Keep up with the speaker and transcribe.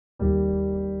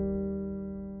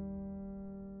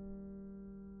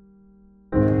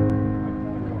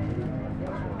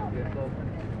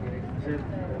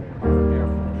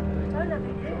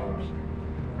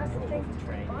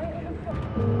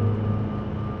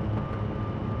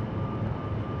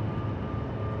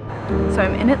So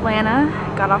I'm in Atlanta,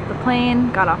 got off the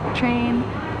plane, got off the train,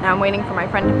 now I'm waiting for my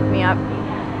friend to pick me up,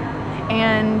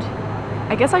 and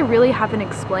I guess I really haven't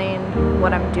explained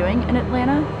what I'm doing in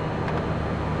Atlanta.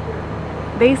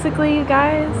 Basically, you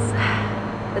guys,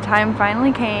 the time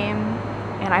finally came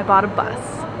and I bought a bus.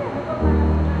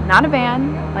 Not a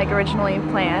van like originally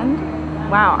planned.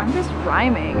 Wow, I'm just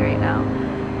rhyming right now.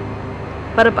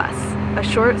 But a bus, a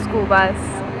short school bus,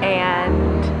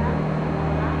 and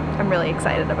I'm really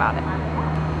excited about it.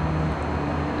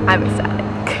 I'm ecstatic.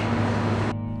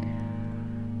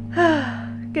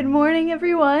 Good morning,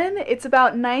 everyone. It's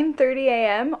about 9:30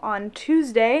 a.m. on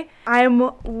Tuesday.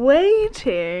 I'm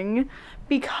waiting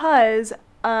because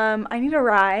I need a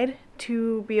ride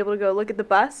to be able to go look at the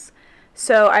bus.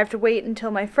 So I have to wait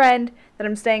until my friend that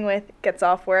I'm staying with gets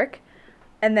off work,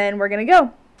 and then we're gonna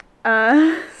go.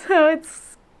 So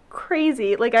it's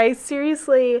crazy. Like, I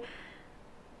seriously,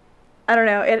 I don't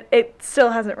know, it still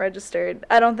hasn't registered.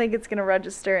 I don't think it's gonna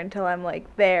register until I'm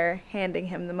like there handing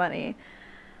him the money.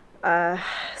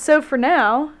 So for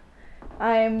now,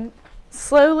 I'm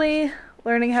slowly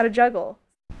learning how to juggle.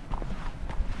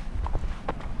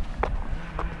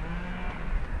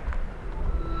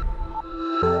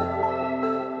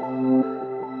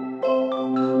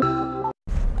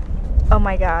 Oh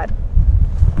my god.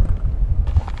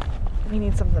 We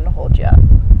need something to hold you up.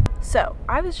 So,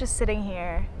 I was just sitting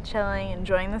here, chilling,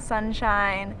 enjoying the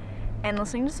sunshine, and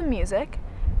listening to some music,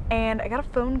 and I got a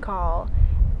phone call,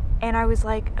 and I was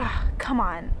like, ugh, come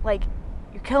on, like,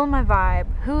 you're killing my vibe.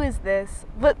 Who is this?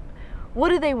 What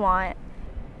do they want?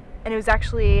 And it was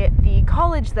actually the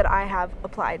college that I have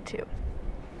applied to.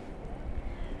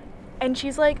 And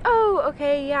she's like, oh,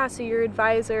 okay, yeah, so your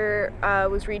advisor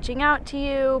was reaching out to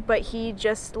you, but he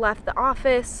just left the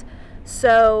office,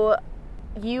 so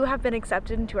you have been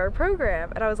accepted into our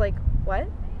program. And I was like, what?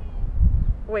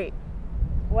 Wait,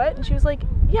 what? And she was like,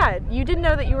 yeah, you didn't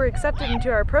know that you were accepted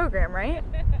into our program, right?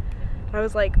 And I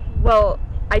was like, well,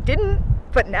 I didn't,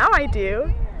 but now I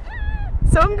do.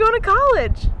 So I'm going to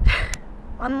college.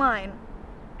 Online.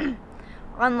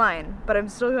 Online, but I'm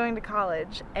still going to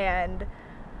college, and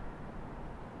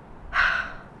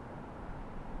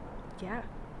yeah.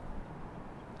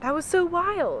 That was so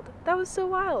wild. That was so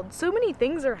wild. So many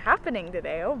things are happening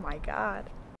today. Oh my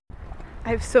god. I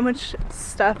have so much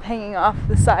stuff hanging off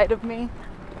the side of me.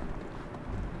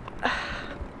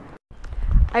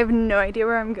 I have no idea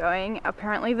where I'm going.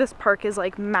 Apparently this park is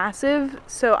like massive,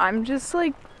 so I'm just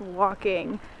like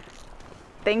walking.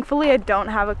 Thankfully I don't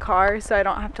have a car, so I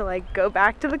don't have to like go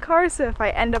back to the car, so if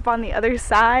I end up on the other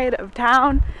side of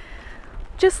town,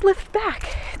 just lift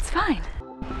back. It's fine.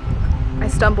 I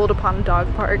stumbled upon a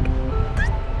dog park.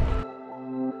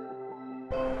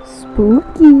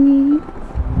 Spooky.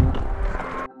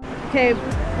 Okay,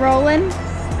 rolling.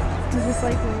 Is this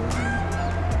like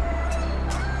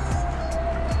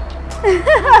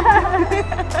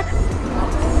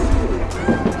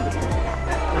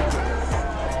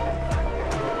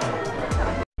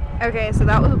Okay, so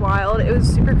that was wild. It was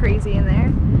super crazy in there.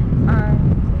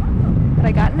 But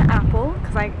I got an apple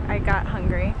because I got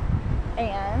hungry.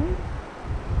 And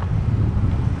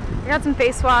I got some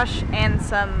face wash and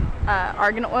some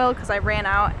argan oil because I ran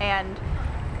out, and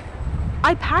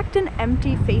I packed an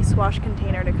empty face wash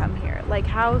container to come here. Like,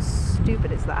 how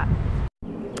stupid is that?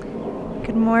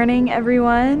 Good morning,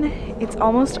 everyone. It's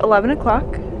almost 11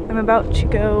 o'clock. I'm about to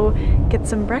go get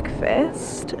some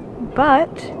breakfast,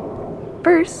 but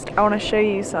first I want to show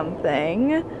you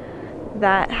something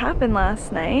that happened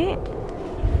last night.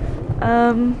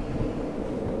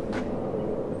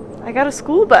 I got a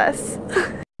school bus.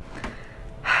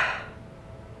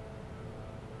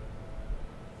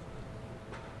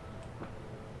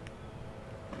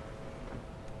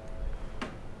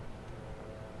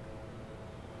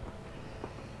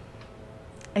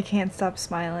 I can't stop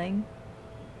smiling.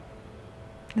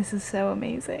 This is so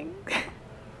amazing.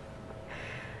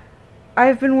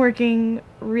 I've been working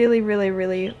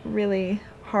really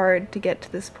hard to get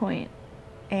to this point,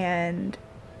 and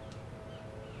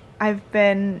I've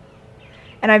been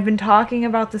talking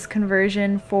about this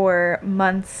conversion for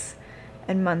months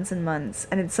and months and months,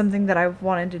 and it's something that I've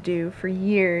wanted to do for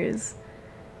years.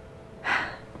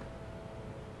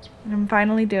 And I'm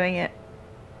finally doing it.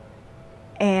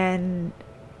 And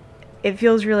it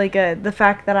feels really good. The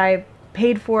fact that I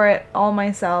paid for it all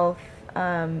myself,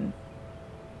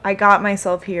 I got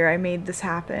myself here, I made this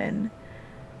happen.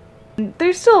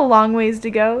 There's still a long ways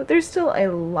to go. There's still a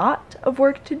lot of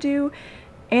work to do,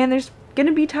 and there's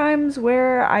gonna be times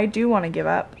where I do want to give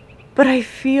up. But I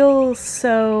feel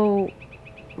so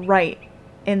right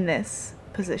in this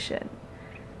position.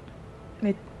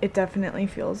 It definitely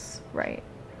feels right.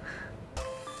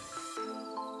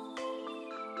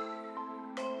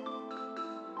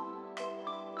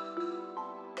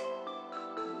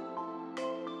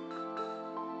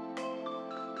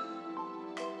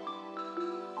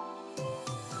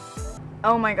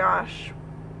 Oh my gosh,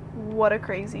 what a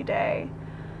crazy day.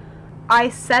 I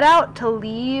set out to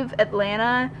leave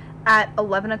Atlanta at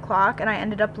 11 o'clock and I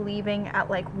ended up leaving at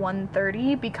like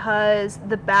 1:30 because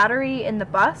the battery in the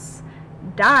bus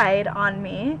died on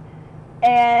me.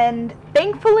 And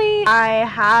thankfully I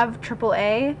have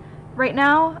AAA right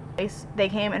now. They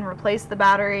came and replaced the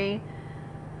battery.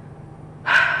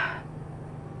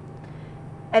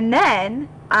 And then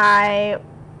I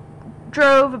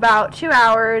drove about 2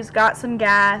 hours, got some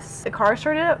gas. The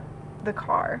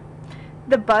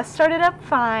bus started up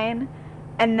fine,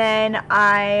 and then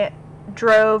I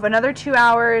drove another 2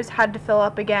 hours, had to fill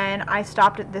up again. I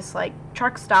stopped at this like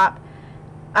truck stop,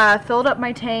 filled up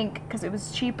my tank because it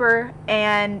was cheaper,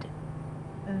 and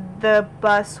the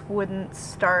bus wouldn't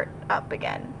start up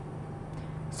again.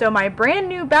 So my brand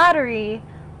new battery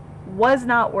was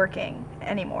not working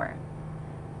anymore.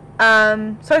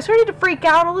 So I started to freak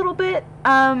out a little bit,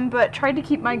 but tried to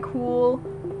keep my cool.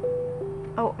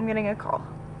 Oh, I'm getting a call.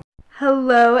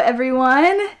 Hello,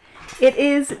 everyone. It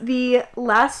is the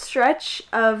last stretch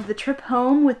of the trip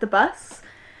home with the bus.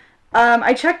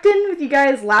 I checked in with you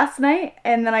guys last night,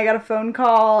 and then I got a phone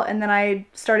call, and then I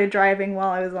started driving while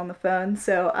I was on the phone,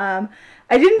 so,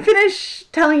 I didn't finish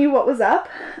telling you what was up.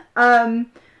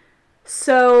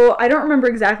 So I don't remember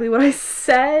exactly what I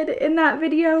said in that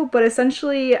video, but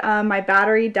essentially my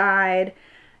battery died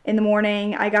in the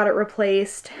morning. I got it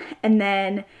replaced, and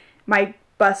then my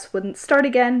bus wouldn't start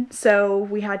again, so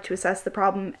we had to assess the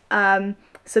problem.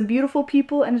 Some beautiful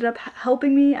people ended up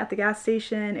helping me at the gas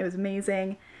station. It was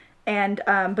amazing. And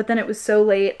but then it was so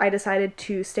late, I decided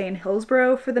to stay in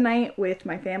Hillsborough for the night with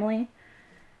my family.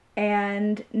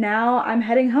 And now I'm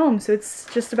heading home, so it's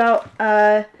just about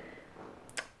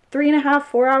 3.5,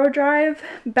 4 hour drive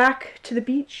back to the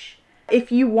beach.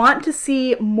 If you want to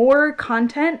see more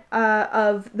content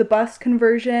of the bus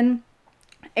conversion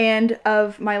and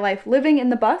of my life living in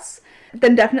the bus,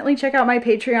 then definitely check out my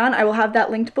Patreon. I will have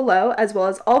that linked below, as well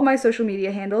as all of my social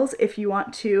media handles if you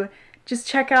want to just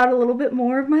check out a little bit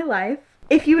more of my life.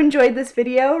 If you enjoyed this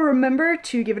video, remember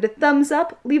to give it a thumbs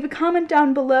up, leave a comment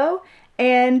down below,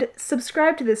 and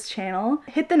subscribe to this channel.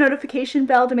 Hit the notification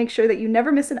bell to make sure that you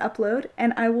never miss an upload,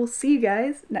 and I will see you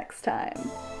guys next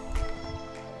time.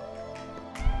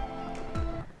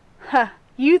 Huh,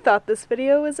 you thought this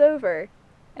video was over,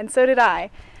 and so did I.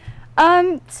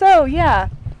 So yeah,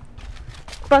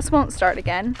 bus won't start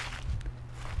again.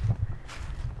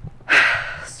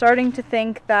 Starting to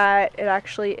think that it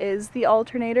actually is the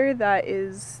alternator that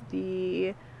is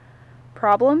the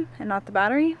problem and not the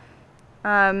battery.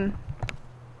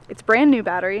 It's brand new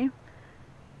battery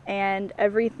and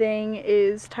everything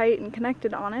is tight and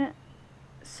connected on it,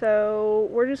 so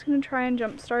we're just gonna try and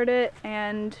jump start it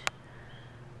and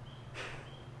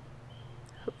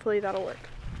hopefully that'll work.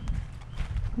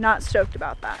 Not stoked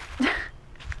about that.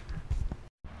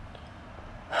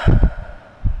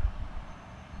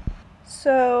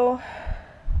 So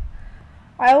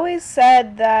I always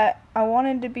said that I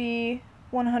wanted to be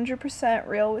 100%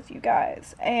 real with you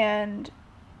guys and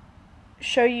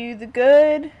show you the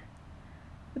good,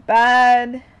 the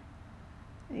bad,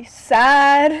 the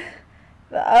sad,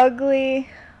 the ugly,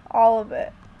 all of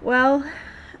it. Well,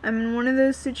 I'm in one of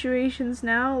those situations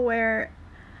now where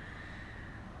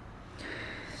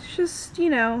it's just, you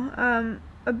know,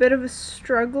 a bit of a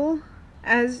struggle.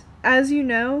 As you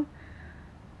know,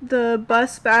 the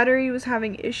bus battery was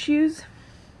having issues.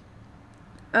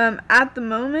 At the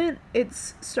moment,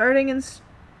 it's starting and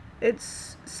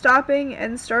it's stopping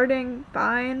and starting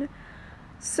fine.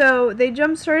 So they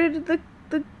jump started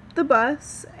the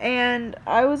bus, and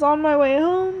I was on my way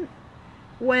home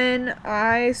when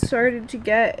I started to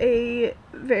get a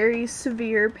very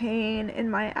severe pain in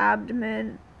my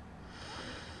abdomen.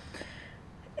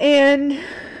 And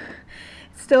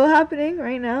it's still happening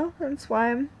right now. That's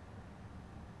why I'm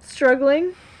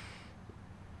struggling.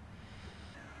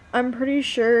 I'm pretty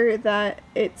sure that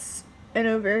it's an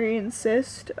ovarian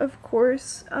cyst, of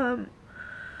course.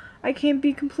 I can't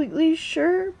be completely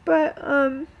sure, but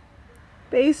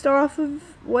based off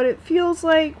of what it feels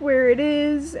like, where it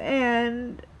is,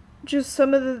 and just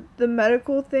some of the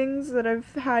medical things that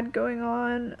I've had going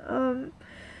on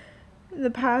in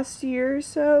the past year or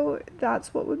so,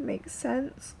 that's what would make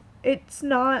sense. It's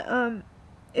not,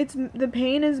 the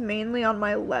pain is mainly on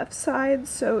my left side,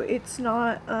 so it's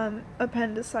not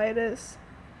appendicitis.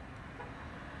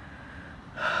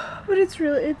 But it's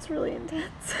really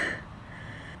intense.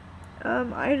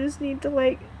 I just need to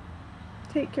like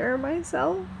take care of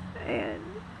myself and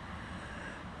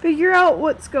figure out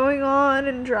what's going on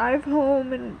and drive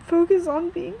home and focus on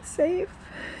being safe.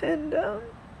 And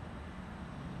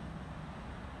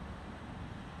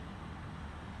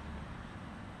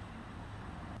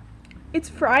it's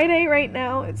Friday right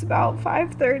now. It's about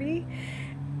 5:30.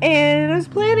 And I was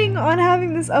planning on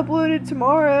having this uploaded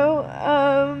tomorrow,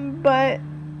 but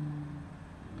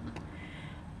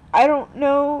I don't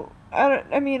know. I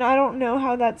don't know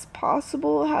how that's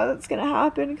possible, how that's gonna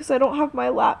happen, because I don't have my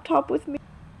laptop with me.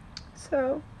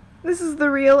 So, this is the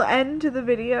real end to the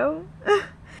video.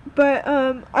 But,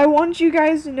 I want you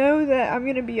guys to know that I'm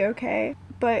gonna be okay.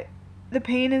 But the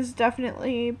pain is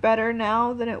definitely better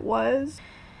now than it was.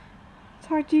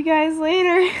 Talk to you guys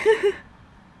later.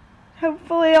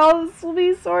 Hopefully all this will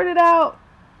be sorted out.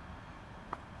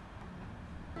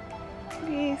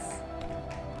 Peace.